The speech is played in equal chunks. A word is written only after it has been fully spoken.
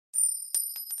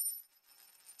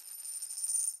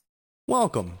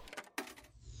Welcome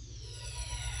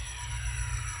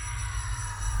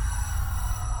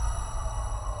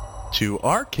to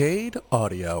Arcade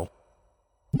Audio.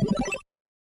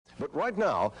 But right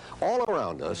now, all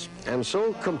around us, and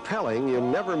so compelling you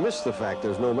never miss the fact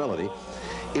there's no melody,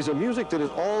 is a music that is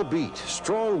all beat,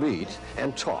 strong beat,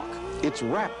 and talk. It's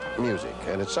rap music,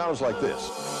 and it sounds like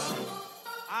this.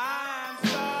 I'm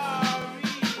sorry.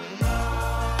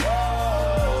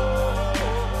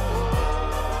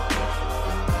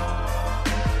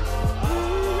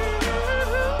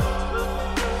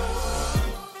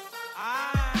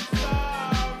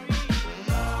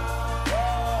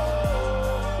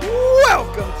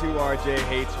 Welcome to RJ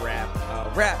Hates Rap,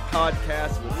 a rap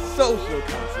podcast with social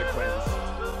consequence.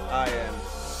 I am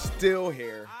still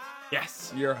here,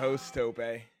 Yes. your host Tope.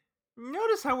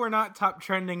 Notice how we're not top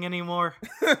trending anymore?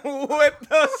 With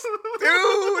the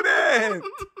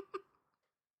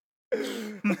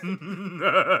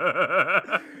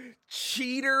student!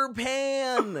 Cheater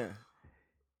Pan!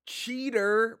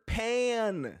 Cheater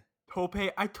Pan! Tope,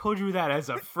 I told you that as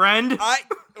a friend. I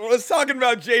was talking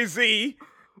about Jay-Z.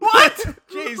 What?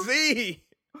 Jay-Z!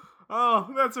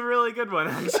 Oh, that's a really good one,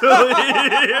 actually.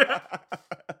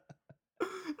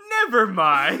 Never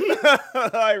mind.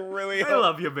 I really I hope.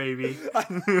 love you, baby.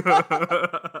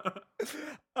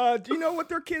 Do you know what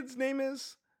their kid's name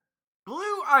is?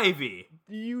 Blue Ivy.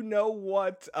 Do you know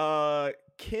what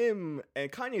Kim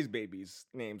and Kanye's babies'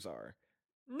 names are?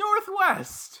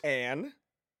 Northwest. Anne.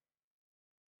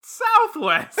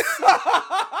 Southwest.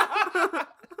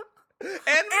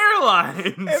 and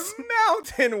Airlines.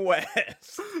 Mountain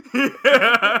West.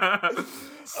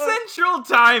 Central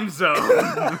Time Zone.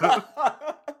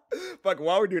 But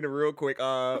while we're doing it real quick,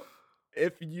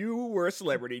 if you were a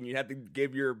celebrity and you had to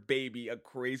give your baby a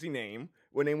crazy name,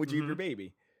 what name would you give your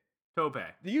baby? Tope.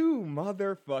 You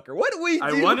motherfucker. What do we do?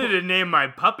 I wanted to name my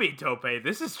puppy Tope,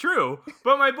 this is true,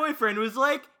 but my boyfriend was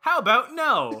like, how about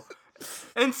no?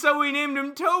 And so we named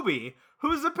him Toby,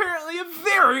 who's apparently a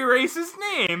very racist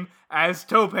name, as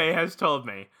Tope has told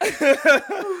me.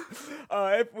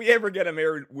 If we ever get him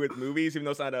married with movies, even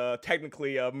though it's not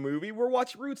technically a movie, we'll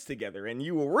watch Roots together, and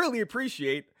you will really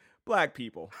appreciate black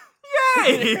people.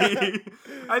 Yay!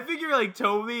 I figure like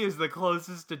Toby is the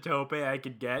closest to Tope I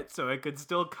could get, so I could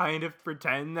still kind of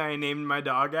pretend that I named my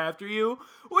dog after you,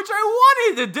 which I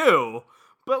wanted to do.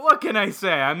 But what can I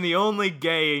say? I'm the only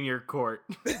gay in your court.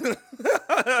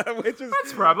 Which is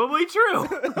That's probably true.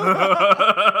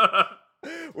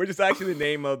 which is actually the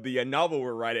name of the novel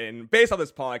we're writing based on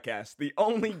this podcast. The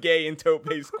Only Gay in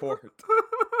Tope's Court.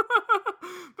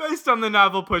 Based on the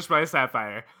novel Push by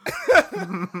Sapphire.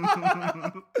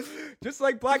 Just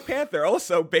like Black Panther,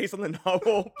 also based on the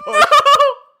novel.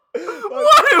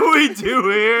 What do we do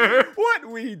here? What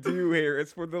we do here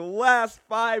is for the last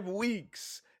 5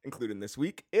 weeks, including this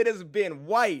week, it has been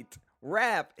White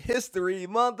Rap History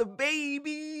Month,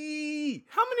 baby!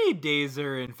 How many days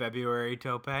are in February,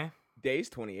 Tope? Days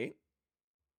 28.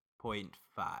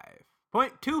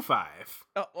 0.25.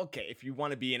 Oh, okay, if you want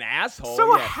to be an asshole.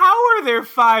 So yeah. how are there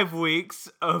 5 weeks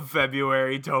of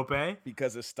February, Tope?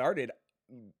 Because it started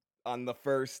on the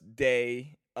first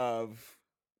day of...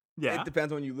 Yeah. It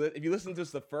depends on when you if you listen to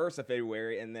this the 1st of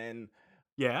February and then...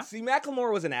 Yeah. See,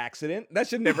 Macklemore was an accident. That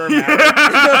should never matter.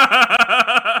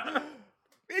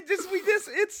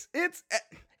 It's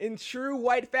in true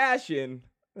white fashion.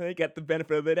 They got the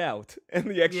benefit of the doubt and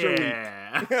the extra week.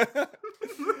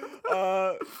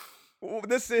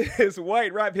 This is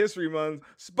White Rap History Month,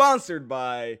 sponsored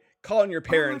by calling your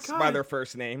parents by God. their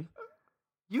first name.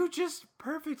 You just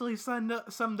perfectly summed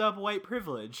up white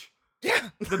privilege. Yeah.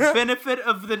 The benefit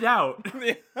of the doubt.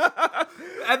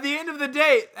 At the end of the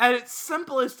day, at its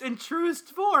simplest and truest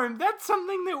form, that's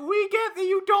something that we get that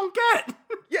you don't get.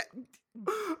 Yeah.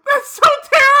 That's so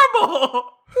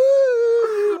terrible.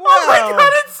 Oh my Wow.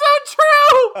 god, it's so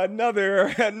true.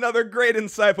 Another great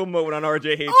insightful moment on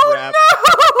RJ Hates Oh Rap. no.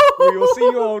 We will see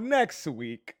you all next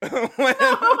week. When...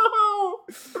 No.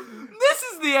 This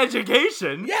is the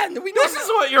education. Yeah, we This is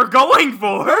what you're going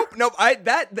for. Nope.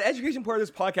 The education part of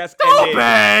this podcast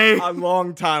Obey. ended a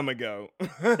long time ago.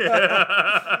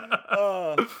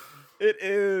 It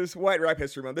is White Rap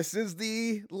History Month. This is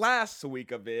the last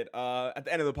week of it. At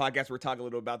the end of the podcast, we're talking a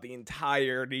little about the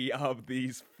entirety of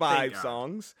these 5 Thank God.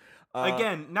 songs.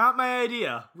 Again, not my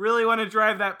idea. Really want to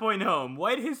drive that point home.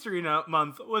 White History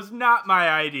Month was not my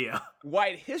idea.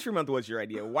 White History Month was your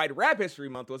idea. White Rap History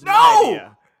Month was No! my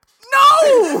idea.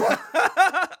 No!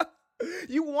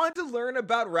 You want to learn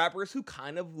about rappers who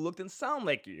kind of looked and sound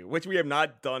like you, which we have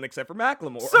not done except for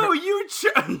Macklemore. So you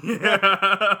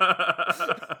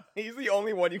He's the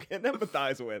only one you can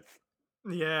empathize with.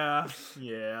 Yeah.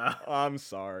 I'm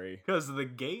sorry. Because of the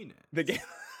gayness. The gay.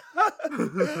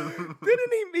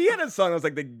 Didn't he had a song that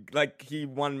was he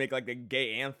wanted to make like the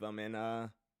gay anthem, and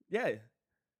yeah.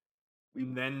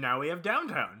 And then now we have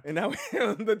Downtown. And now we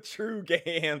have the true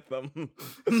gay anthem.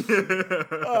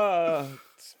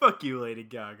 Fuck you, Lady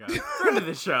Gaga. Friend of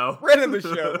the show. Friend of the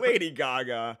show, Lady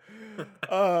Gaga.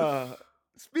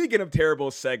 Speaking of terrible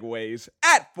segues,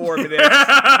 at 4 minutes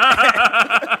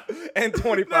and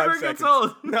 25 Never seconds. gets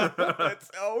old. No, it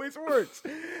always works.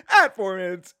 At 4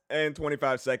 minutes and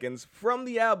 25 seconds from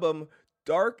the album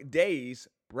Dark Days,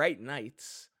 Bright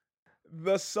Nights,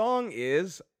 the song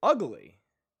is Ugly.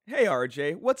 Hey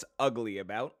RJ, what's Ugly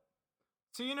about?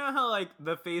 So you know how, like,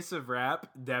 the face of rap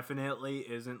definitely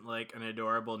isn't, like, an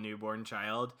adorable newborn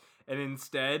child, and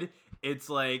instead, it's,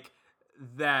 like,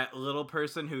 that little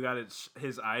person who got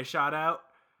his eye shot out?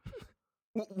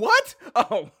 What?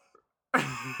 Oh.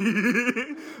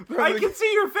 I can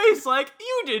see your face like,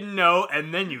 you didn't know,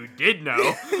 and then you did know.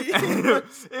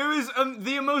 It was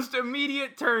the most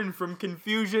immediate turn from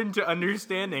confusion to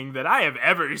understanding that I have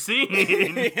ever seen.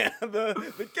 Yeah,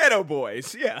 the Ghetto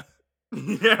Boys, yeah.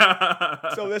 Yeah.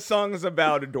 So this song is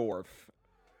about a dwarf.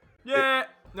 Yeah,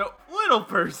 no, little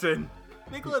person.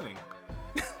 Big living.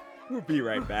 We'll be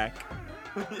right back.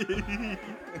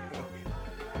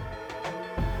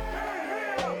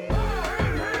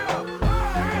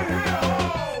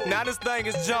 Now this thing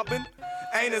is jumping.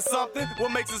 Ain't it something?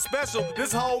 What makes it special?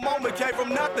 This whole moment came from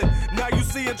nothing. Now you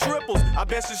seeing triples. I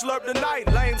bet she slurped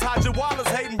tonight. Lames, hide your wallets,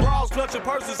 hating bras, clutching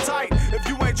purses tight. If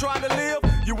you ain't trying to live,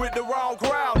 you with the wrong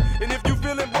crowd. And if you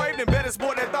feeling brave, then better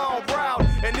sport that thong proud.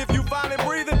 And if you find it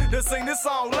breathing, then sing this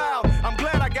song loud. I'm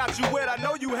glad I got you wet. I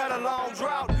know you had a long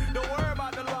drought. Don't worry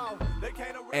about the law. They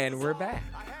can't arrest And we're back.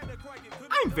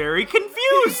 I'm very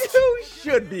confused. You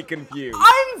should be confused.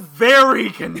 I'm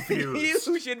very confused.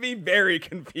 You should be very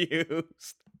confused.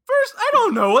 First, I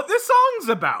don't know what this song's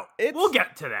about. It's- We'll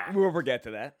get to that. We'll get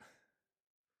to that.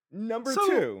 Number So-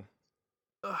 2.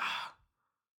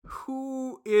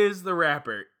 Who is the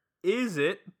rapper? Is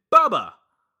it Bubba?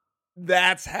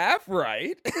 That's half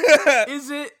right.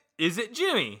 Is it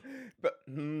Jimmy? But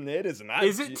it is not.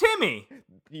 Is it Timmy?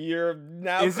 You're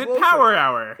now. Is it closer. Power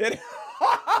Hour?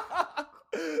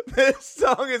 This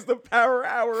song is the Power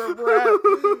Hour of rap,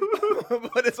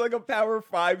 but it's like a power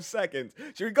 5 seconds.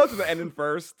 Should we go to the ending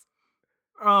first?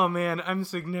 Oh man, I'm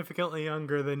significantly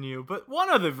younger than you, but one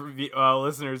of the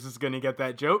listeners is gonna get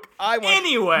that joke.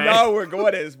 Anyway. No,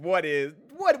 what is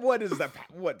that?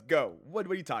 What go? What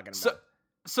are you talking about?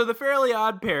 So the Fairly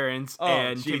Odd Parents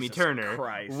and Timmy Jesus Turner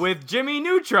Christ. with Jimmy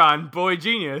Neutron, Boy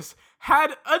Genius,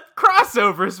 had a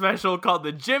crossover special called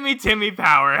the Jimmy Timmy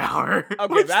Power Hour,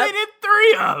 Okay, which they did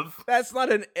 3 of. That's not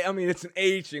it's an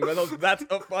aging, but that's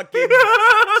a fucking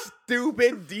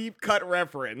stupid deep cut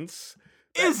reference.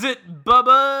 Is it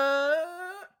Bubba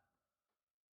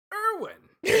Irwin?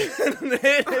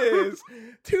 It is.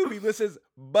 Tubi, this is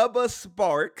Bubba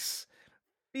Sparks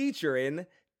featuring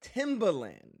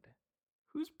Timbaland.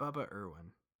 Who's Bubba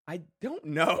Irwin? I don't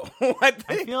know. I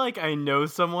feel like I know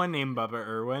someone named Bubba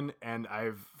Irwin, and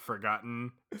I've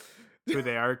forgotten who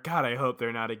they are. God, I hope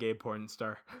they're not a gay porn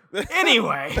star.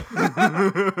 Anyway.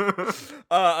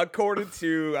 According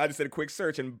to, I just did a quick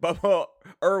search, and Bubba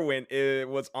Irwin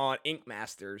was on Ink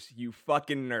Masters. You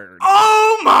fucking nerd.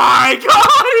 Oh my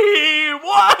god, he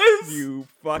was! You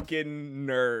fucking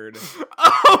nerd.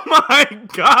 Oh my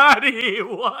god, he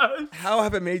was! How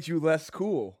have it made you less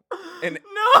cool? And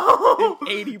No! In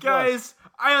 80 plus. Guys,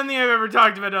 I don't think I've ever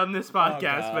talked about it on this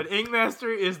podcast, God. but Ink Master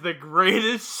is the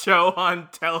greatest show on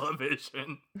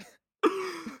television.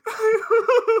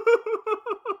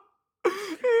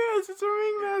 Yes, it's a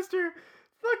Ringmaster.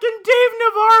 Fucking Dave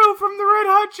Navarro from the Red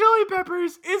Hot Chili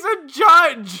Peppers is a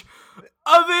judge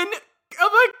of a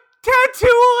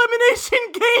tattoo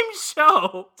elimination game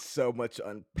show. So much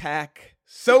unpack.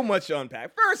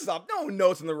 First off, no one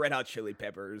knows from the Red Hot Chili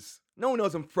Peppers. No one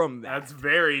knows them from that. That's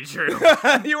very true.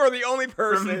 You are the only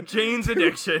person From Jane's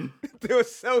Addiction. to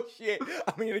associate.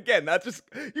 I mean, again, that's just,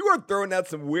 you are throwing out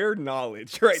some weird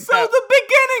knowledge right So now. the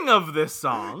beginning of this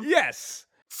song. Yes.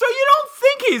 So you don't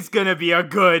think he's gonna be a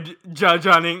good judge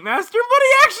on Ink Master, but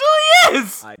he actually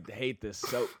is. I hate this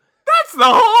so. That's the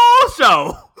whole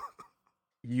show.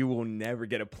 You will never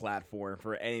get a platform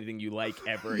for anything you like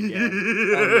ever again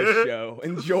on this show.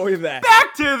 Enjoy that.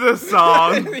 Back to the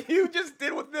song. You just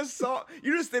did with this song.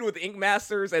 You just did with Ink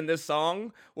Masters and this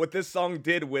song what this song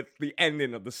did with the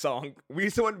ending of the song. We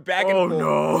just went back and Oh forth.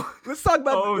 no. Let's talk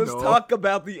about Oh, talk no.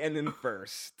 about the ending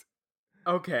first.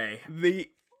 Okay.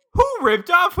 Who ripped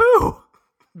off who?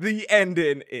 The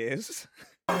ending is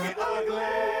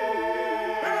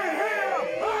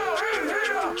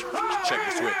Check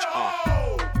the switch.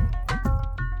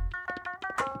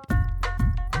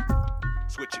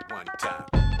 Switch it one time.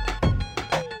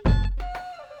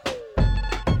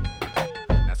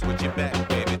 Now switch it back,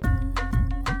 baby.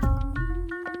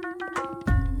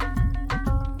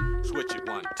 Switch it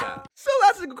one time. So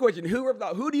that's a good question. Who ripped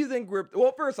off? Who do you think ripped?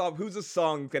 Well, first off, who's a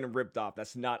song getting ripped off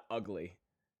that's not ugly?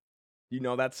 You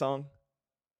know that song?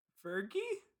 Fergie?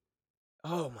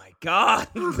 Oh my God!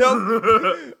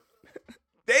 No.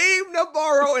 Dave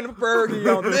Navarro and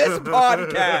Fergie on this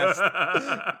podcast.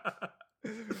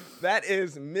 That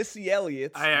is Missy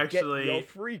Elliott's Get Your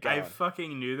Freak On. I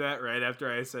fucking knew that right after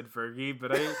I said Fergie,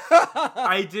 but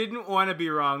I didn't want to be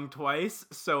wrong twice,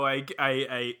 so I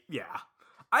I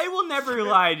will never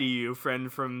lie to you,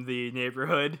 friend from the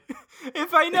neighborhood.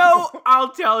 If I know,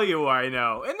 I'll tell you I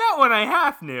know. And that one I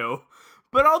half knew.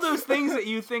 But all those things that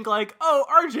you think like, oh,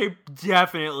 RJ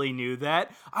definitely knew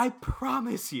that. I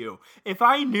promise you, if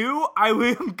I knew,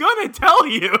 I'm gonna tell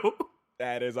you.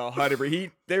 That is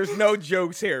 100%. There's no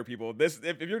jokes here, people.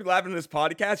 If you're laughing at this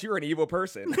podcast, you're an evil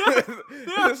person.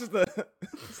 This is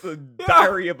the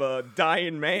diary of a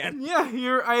dying man. Yeah,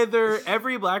 you're either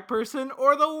every black person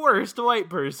or the worst white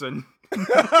person.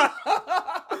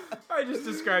 I just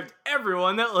described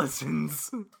everyone that listens.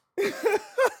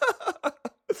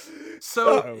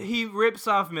 So he rips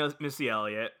off Missy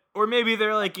Elliott, or maybe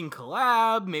they're like in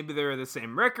collab, maybe they're the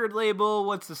same record label.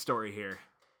 What's the story here?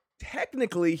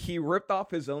 Technically, he ripped off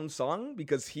his own song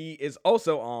because he is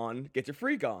also on Get Your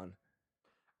Freak On.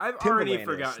 I've already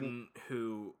forgotten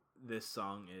who this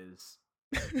song is.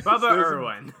 Bubba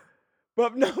Irwin.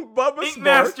 Bubba Ink Sparks.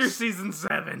 Master Season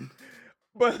 7.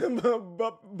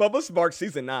 Bubba Sparks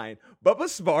Season 9. Bubba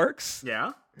Sparks.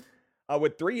 Yeah?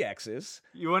 With 3 X's.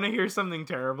 You want to hear something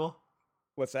terrible?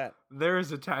 What's that? There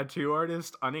is a tattoo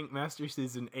artist on Ink Master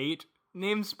Season 8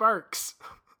 named Sparks.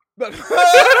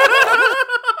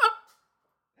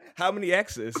 How many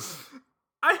X's?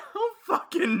 I don't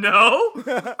fucking know. I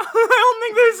don't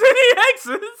think there's any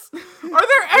X's. Are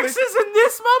there X's in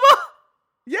this, Bubba?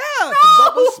 Yeah.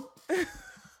 No!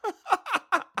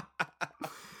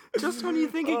 Just when you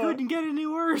think it couldn't get any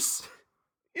worse.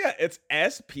 Yeah, it's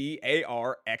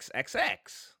SPARXXX.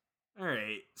 All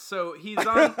right, so he's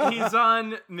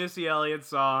on Missy Elliott's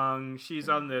song. She's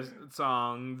on this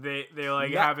song. They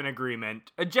have an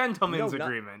agreement, a gentleman's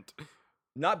agreement.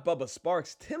 Not Bubba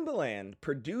Sparks. Timbaland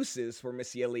produces for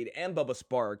Missy Elliott and Bubba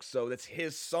Sparks, so that's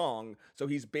his song. So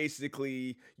he's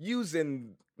basically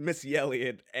using Missy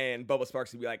Elliott and Bubba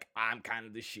Sparks to be like, I'm kind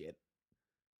of the shit.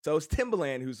 So it's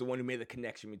Timbaland who's the one who made the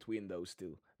connection between those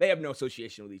two. They have no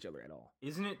association with each other at all.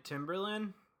 Isn't it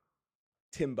Timberland?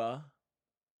 Timba.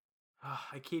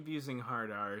 I keep using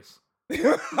hard R's. Eddie,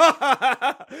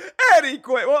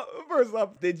 quit. Well, first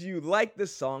off, did you like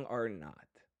this song or not?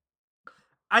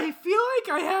 I feel like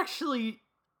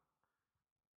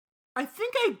I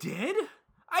think I did.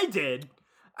 I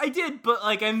did, but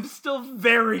like I'm still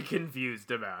very confused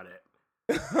about it.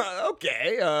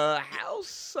 Okay, how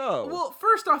so? Well,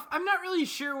 first off, I'm not really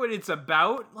sure what it's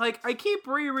about. Like, I keep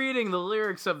rereading the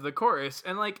lyrics of the chorus,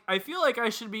 and like, I feel like I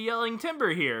should be yelling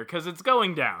timber here, because it's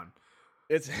going down.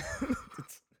 It's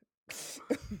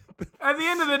At the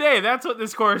end of the day, that's what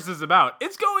this chorus is about.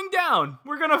 It's going down.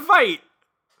 We're gonna fight.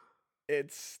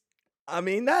 That's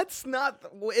not,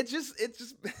 it's just,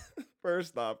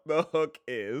 first off, the hook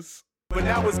is. But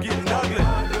now it's getting ugly.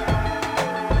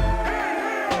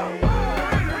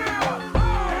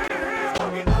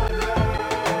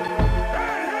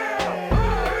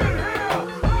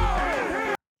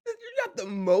 The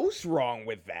most wrong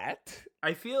with that.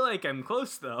 I feel like I'm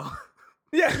close though.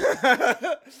 Yeah.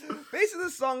 Basically,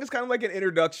 this song is kind of like an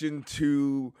introduction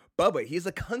to Bubba. He's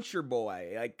a country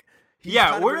boy. Like,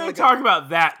 we're gonna talk about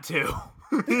that too.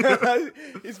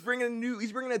 He's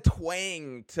bringing a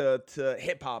twang to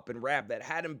hip hop and rap that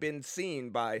hadn't been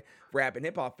seen by rap and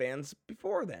hip hop fans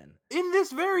before then. In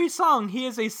this very song, he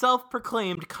is a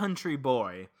self-proclaimed country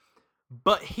boy.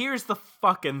 But here's the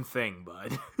fucking thing,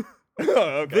 bud.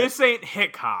 Okay. This ain't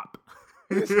hip hop.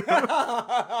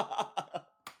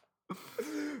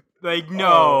 Like,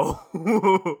 no.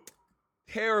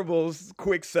 Terrible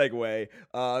quick segue.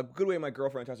 Good way my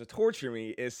girlfriend tries to torture me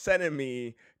is sending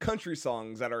me country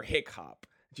songs that are hip hop.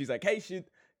 She's like, "Hey, you should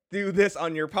do this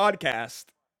on your podcast."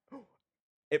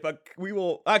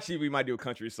 We might do a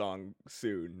country song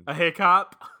soon. A hip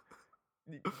hop?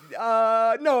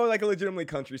 No, like a legitimately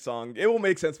country song. It will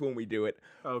make sense when we do it.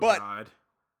 Oh, but God.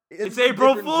 It's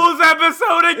April Fool's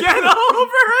episode again, all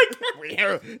over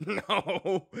again.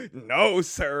 No,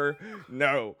 sir.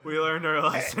 No. We learned our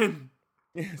lesson.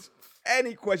 Yes.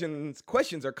 Any questions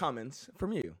or comments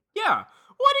from you? Yeah.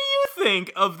 What do you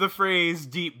think of the phrase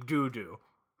deep doo-doo?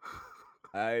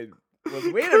 I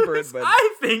was waiting for it, but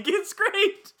I think it's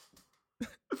great.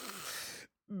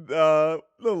 the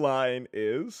line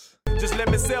is... Just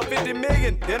let me sell 50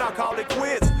 million, then I'll call it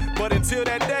quits. But until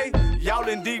that day, y'all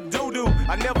in deep doo-doo.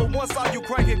 I never once saw you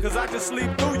cranking, cause I just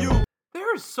sleep through you.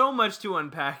 There is so much to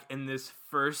unpack in this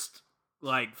first,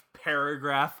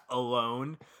 paragraph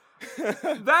alone.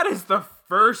 That is the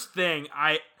first thing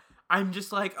I'm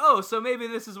just like, oh, so maybe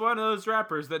this is one of those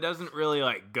rappers that doesn't really,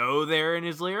 go there in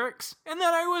his lyrics. And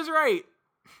then I was right.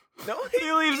 No,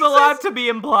 He leaves a lot to be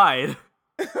implied.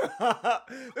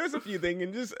 There's a few things,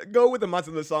 and just go with the months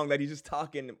of the song that he's just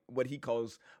talking what he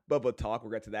calls Bubba talk.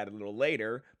 We'll get to that a little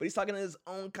later, but he's talking in his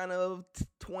own kind of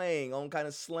twang, own kind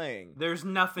of slang. There's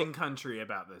nothing country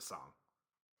about this song.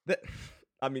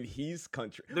 He's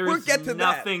country. There's We'll get to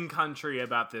nothing country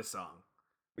about this song.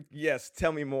 that. Yes,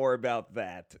 tell me more about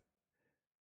that.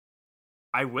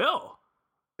 I will.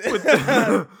 With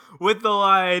the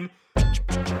line,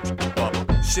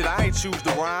 Shit, I ain't choose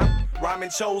the rhyme.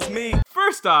 Rhyming chose me.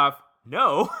 first off,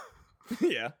 no.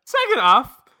 Yeah. Second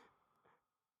off,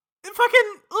 this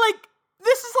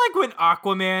is like when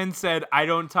Aquaman said, I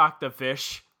don't talk to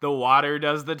fish, the water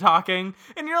does the talking.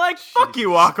 And you're like, fuck you,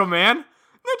 Aquaman.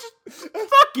 No, just,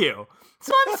 fuck you.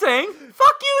 So I'm saying,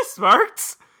 fuck you,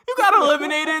 Sparks. You got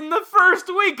eliminated in the first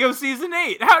week of season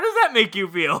 8. How does that make you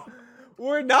feel?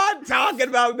 We're not talking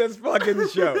about this fucking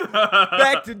show.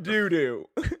 Back to doo-doo.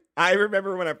 I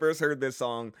remember when I first heard this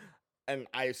song, and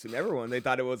I assume everyone, they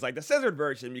thought it was like the censored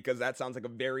version because that sounds like a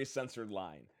very censored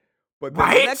line. But then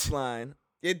Right? the next line,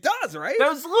 it does, right? That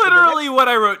was literally what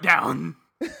I wrote down.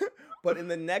 But in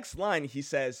the next line, he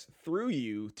says, through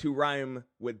you to rhyme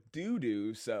with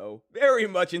doo-doo, so very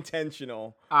much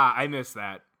intentional. I missed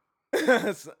that.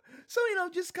 So,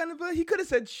 just kind of, he could have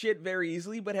said shit very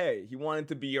easily, but hey, he wanted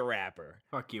to be a rapper.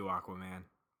 Fuck you, Aquaman.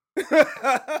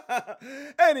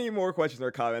 Any more questions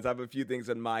or comments? I have a few things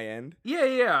on my end.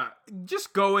 Yeah.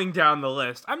 Just going down the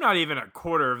list. I'm not even a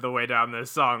quarter of the way down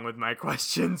this song with my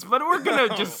questions, but we're gonna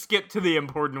just skip to the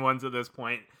important ones at this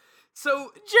point.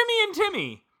 So, Jimmy and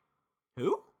Timmy.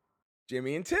 Who?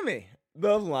 Jimmy and Timmy.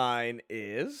 The line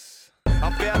is...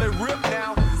 I'm fairly ripped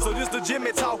now, so this the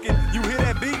Jimmy talking. You hear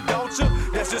that beat, don't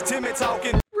you? That's just Timmy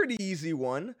talking. Pretty easy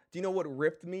one. Do you know what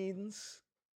ripped means?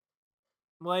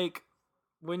 Like,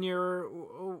 when you're,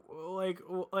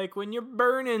 when you're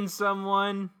burning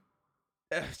someone.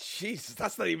 Jesus,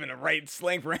 that's not even a right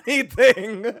slang for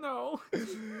anything. No.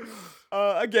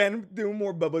 Again, doing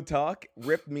more Bubba talk.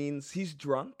 Ripped means he's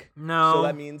drunk. No. So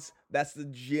that means that's the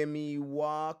Jimmy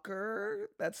Walker.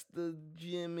 That's the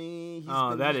Jimmy.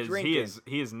 Drinking.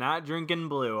 He is not drinking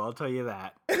blue, I'll tell you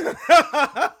that.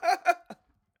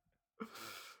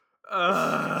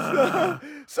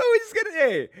 So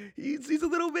he's a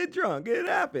little bit drunk. It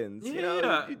happens.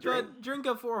 Yeah, you drink. but drink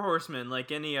a Four Horsemen like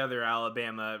any other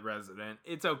Alabama resident.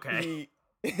 It's okay.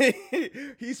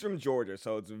 He's from Georgia,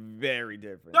 so it's very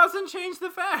different. Doesn't change the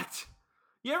fact.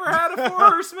 You ever had a Four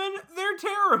Horsemen? They're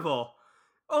terrible.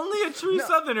 Only a true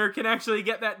Southerner can actually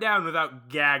get that down without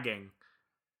gagging.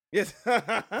 Yes.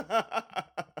 Have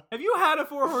you had a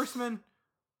Four Horsemen?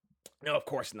 No, of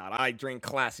course not. I drink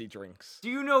classy drinks. Do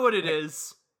you know what it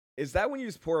is? Is that when you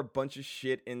just pour a bunch of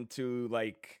shit into,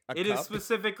 a It cup? is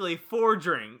specifically 4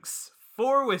 drinks,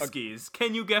 4 whiskeys.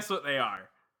 Can you guess what they are?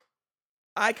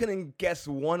 I couldn't guess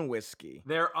one whiskey.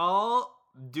 They're all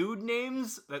dude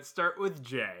names that start with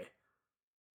J.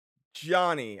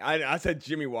 Johnny. I said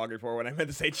Jimmy Walker before when I meant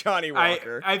to say Johnny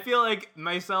Walker. I feel like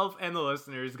myself and the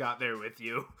listeners got there with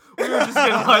you. We were just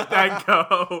gonna let that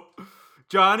go.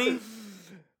 Johnny?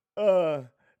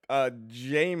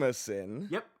 Jameson.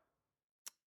 Yep.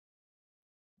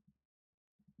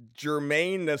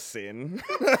 Jermainison.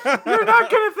 You're not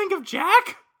gonna think of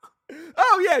Jack?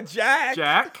 Oh yeah, Jack.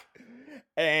 Jack?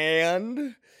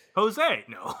 And Jose?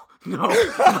 No,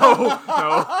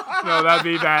 that'd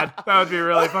be bad. That would be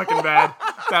really fucking bad.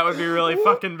 That would be really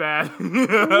fucking bad.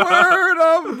 word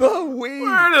of the week.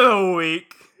 Word of the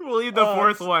week. We'll leave the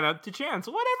fourth one up to chance.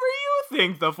 Whatever you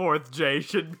think the fourth J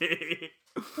should be.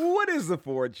 What is the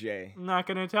 4J? I'm not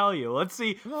gonna tell you. Let's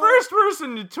see. First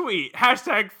person to tweet,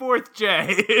 hashtag 4th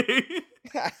J,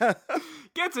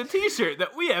 gets a t-shirt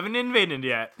that we haven't invented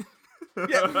yet.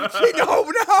 Yeah,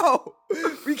 no,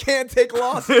 we can't take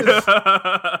losses.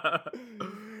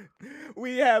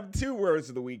 We have 2 words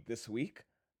of the week this week.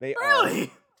 They Really? are.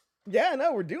 Yeah,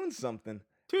 no, we're doing something.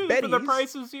 2 for the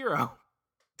price of 0.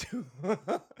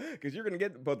 Because you're gonna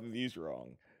get both of these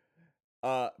wrong.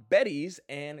 Betty's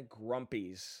and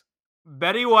Grumpy's.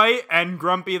 Betty White and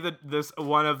Grumpy, this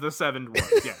one of the 7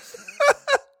 words. Yes.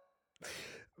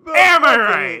 Am I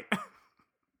right?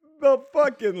 The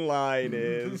fucking line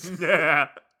is. Yeah.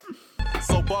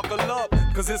 So buckle up,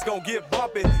 cause it's gonna get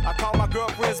bumpy. I call my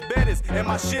girlfriends Betty's and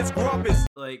my shit's grumpies.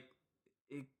 Like,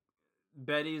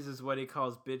 Betty's is what he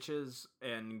calls bitches,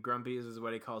 and Grumpy's is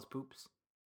what he calls poops.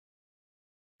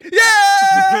 Yeah!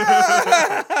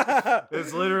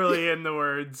 It's literally in the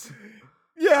words.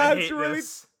 Yeah, I it's hate really.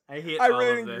 this. I hate I all really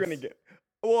of think this. you're gonna get.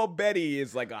 Well, Betty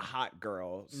is like a hot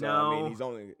girl, so I mean, No. he's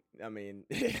only. I mean,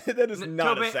 that is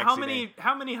not Tobe, a sexy how name.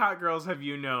 many hot girls have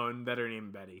you known that are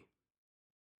named Betty?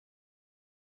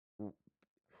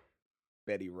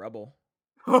 Betty Rubble.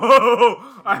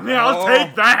 Oh, I mean, I'll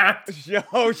take that. Yo,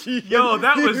 Yo,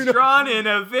 that was drawn in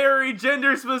a very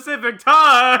gender-specific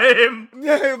time.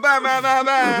 The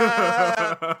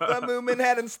movement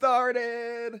hadn't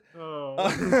started. Oh.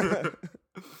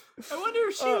 I wonder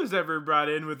if she was ever brought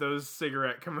in with those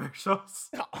cigarette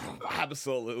commercials. Oh,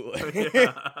 absolutely.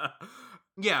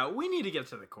 Yeah, we need to get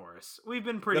to the chorus. We've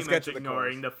been pretty Let's get much to the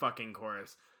ignoring chorus. the fucking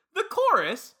chorus. The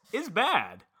chorus is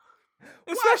bad.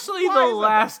 Especially Why the is that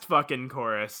last fucking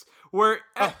chorus, where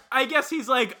I guess he's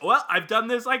like, well, I've done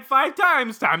this like 5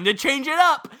 times, time to change it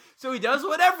up. So he does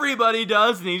what everybody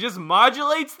does, and he just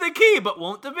modulates the key, but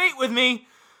won't debate with me.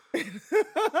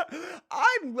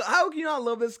 How can you not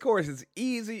love this chorus? It's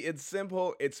easy, it's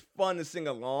simple, it's fun to sing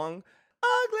along.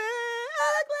 Ugly,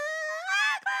 ugly,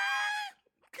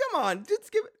 ugly. Come on,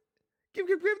 just give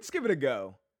it a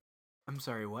go. I'm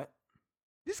sorry, what?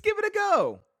 Just give it a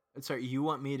go. Sorry, you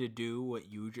want me to do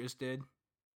what you just did?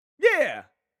 Yeah.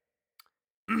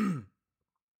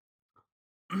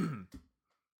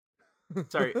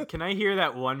 Sorry, can I hear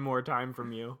that one more time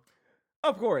from you?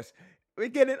 Of course. We're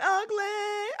getting ugly,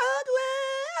 ugly,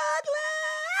 ugly,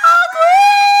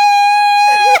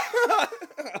 ugly.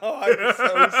 Oh, I'm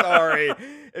so sorry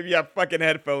if you have fucking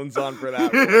headphones on for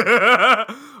that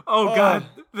one. Oh god,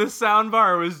 the sound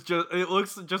bar was it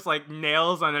looks just like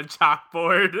nails on a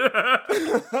chalkboard.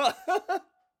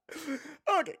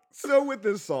 Okay, so with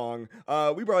this song,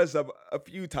 we brought this up a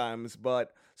few times,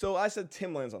 but so I said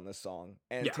Timbaland's on this song,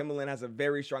 and Yeah. Timbaland has a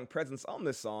very strong presence on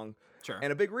this song, Sure.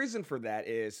 and a big reason for that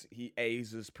is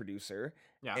he's his producer,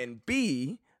 Yeah. and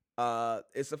B,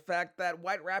 it's the fact that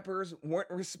white rappers weren't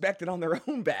respected on their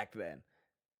own back then.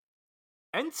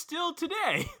 And still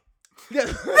today. Yeah.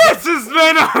 This has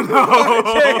been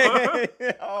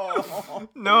Oh.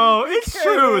 No, it's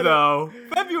true though.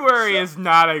 February is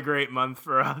not a great month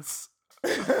for us.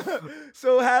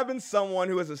 So having someone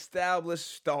who is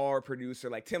established star producer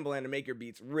like Timbaland to make your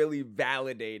beats really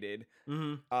validated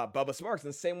Bubba Sparxxx in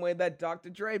the same way that Dr.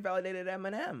 Dre validated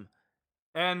Eminem.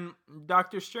 And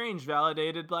Doctor Strange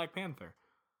validated Black Panther.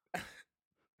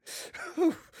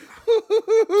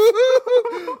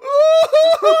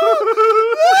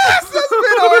 This has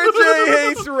been RJ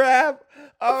Hates Rap,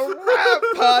 a rap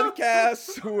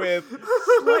podcast with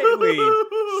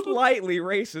slightly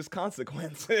racist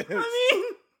consequences. I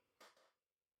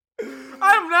mean,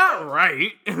 I'm not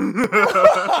right.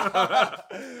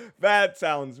 That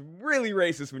sounds really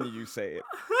racist when you say it.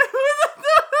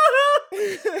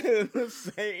 In the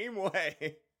same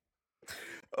way.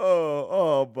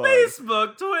 Oh, boy.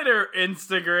 Facebook, Twitter,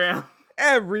 Instagram.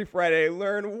 Every Friday,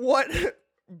 learn what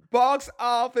box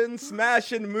office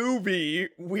smashing movie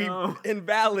we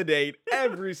invalidate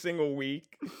every single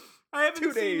week. I haven't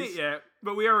 2 seen days. it yet,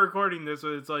 but we are recording this, so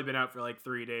it's only been out for like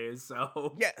 3 days,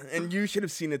 so Yeah, and you should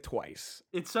have seen it twice.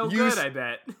 it's so You good, s- I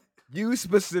bet. You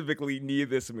specifically need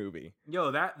this movie.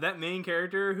 Yo, that main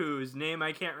character whose name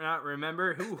I can't not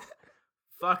remember, who,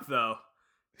 fuck though,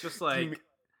 just like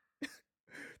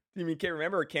You mean can't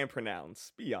remember or can't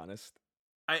pronounce? Be honest.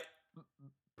 I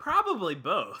probably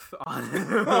both.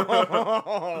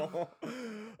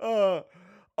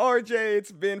 RJ,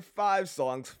 it's been 5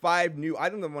 songs, 5 new. I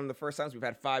think one of the first times we've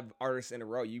had 5 artists in a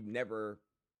row you've never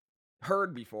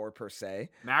heard before, per se.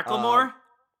 Macklemore.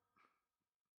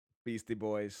 Beastie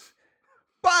Boys.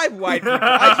 5 white people.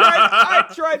 I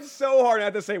tried so hard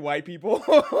not to say white people.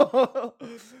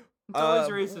 It's always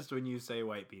racist when you say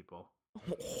white people.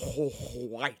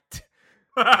 White.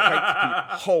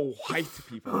 White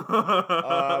people.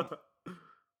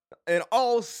 In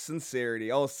all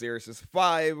sincerity, all seriousness,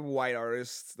 5 white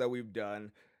artists that we've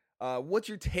done. What's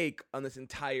your take on this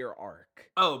entire arc?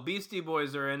 Oh, Beastie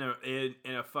Boys are in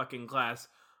a fucking class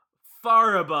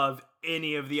far above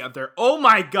any of the other. Oh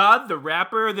my god, the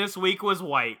rapper this week was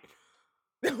white.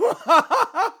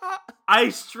 I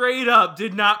straight up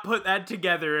did not put that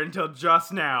together until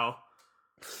just now.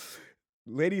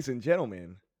 Ladies and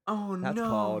gentlemen, Oh that's no.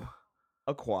 called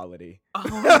equality. Oh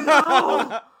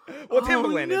no. Well,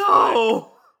 Timbaland is black.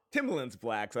 no. Timbaland's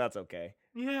black, so that's okay.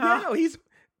 Yeah. Yeah, no, he's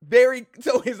very.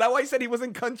 So is that why he said he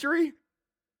wasn't country?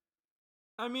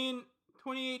 I mean,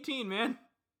 2018, man.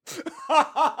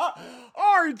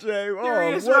 RJ,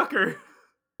 Darius Rucker.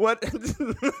 What?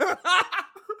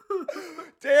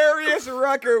 Darius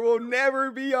Rucker will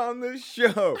never be on the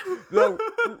show. So,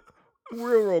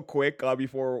 real quick,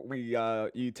 before we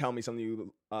you tell me something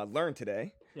you learned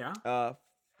today. Yeah.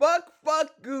 Fuck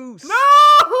Goose.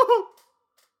 No!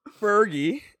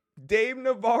 Fergie, Dave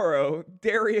Navarro,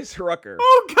 Darius Rucker.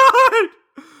 Oh God!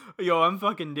 Yo, I'm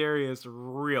fucking Darius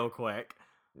real quick.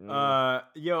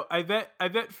 Yo, I bet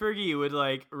Fergie would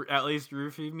like at least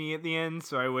roofie me at the end,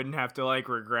 so I wouldn't have to like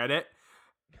regret it.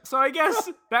 So I guess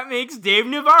that makes Dave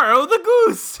Navarro the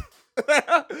Goose.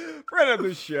 Friend of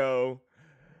the show.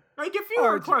 Like if you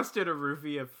requested a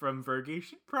roofie from Fergie,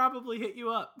 she'd probably hit you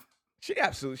up.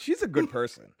 She's a good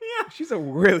person. Yeah, she's a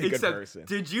really good person.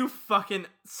 Did you fucking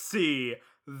see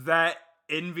that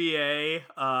NBA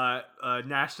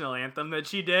national anthem that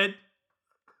she did?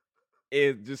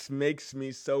 It just makes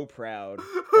me so proud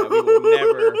that we will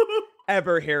never,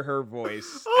 ever hear her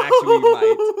voice.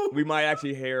 Actually, we might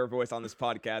actually hear her voice on this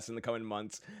podcast in the coming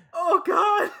months. Oh,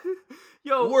 God.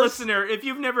 Yo, listener, if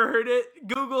you've never heard it,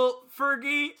 Google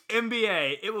Fergie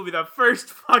NBA. It will be the first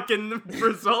fucking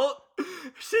result.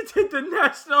 She did the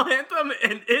national anthem,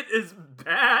 and it is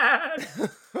bad.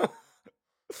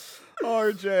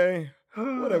 RJ,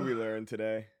 what have we learned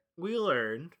today? We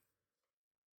learned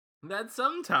that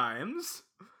sometimes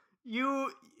you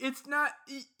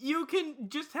can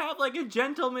just have like a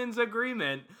gentleman's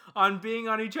agreement on being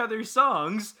on each other's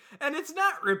songs, and it's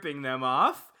not ripping them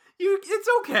off. It's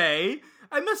okay.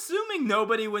 I'm assuming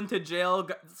nobody went to jail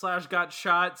 / got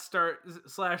shot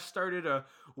started a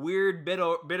weird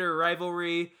bitter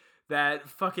rivalry that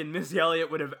fucking Missy Elliott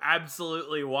would have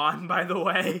absolutely won, by the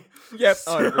way. Yep,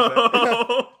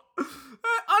 100%.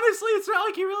 Honestly, it's not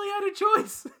like he really had a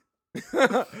choice.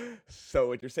 So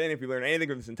what you're saying, if you learn anything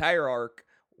from this entire arc,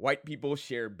 white people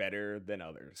share better than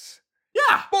others.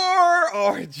 Yeah! For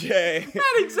RJ!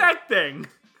 That exact thing!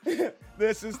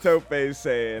 This is Tope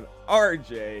saying,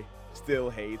 RJ still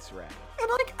hates rap. And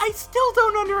like, I still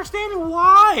don't understand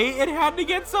why it had to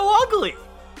get so ugly.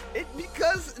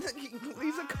 Because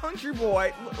he's a country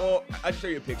boy. Well, I'll show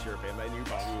you a picture of him, and you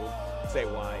probably will say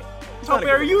why. Tope,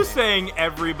 are you saying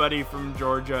everybody from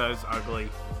Georgia is ugly?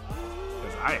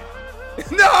 Because I am.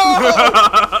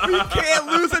 No! We can't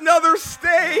lose another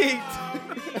state!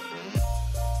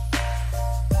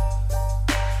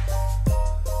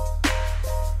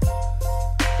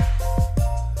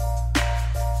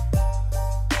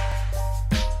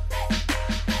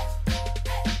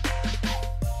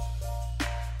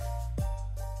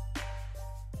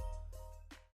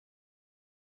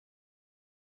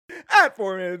 At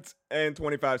 4 minutes and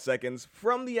 25 seconds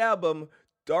from the album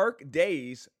Dark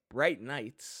Days, Bright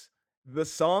Nights, the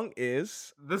song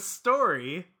is The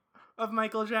Story of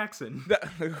Michael Jackson.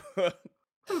 Think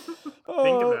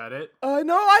about it.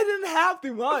 No, I didn't have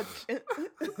too much.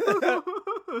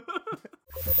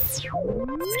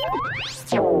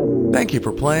 Thank you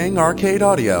for playing Arcade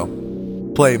Audio.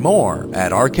 Play more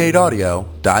at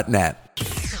arcadeaudio.net.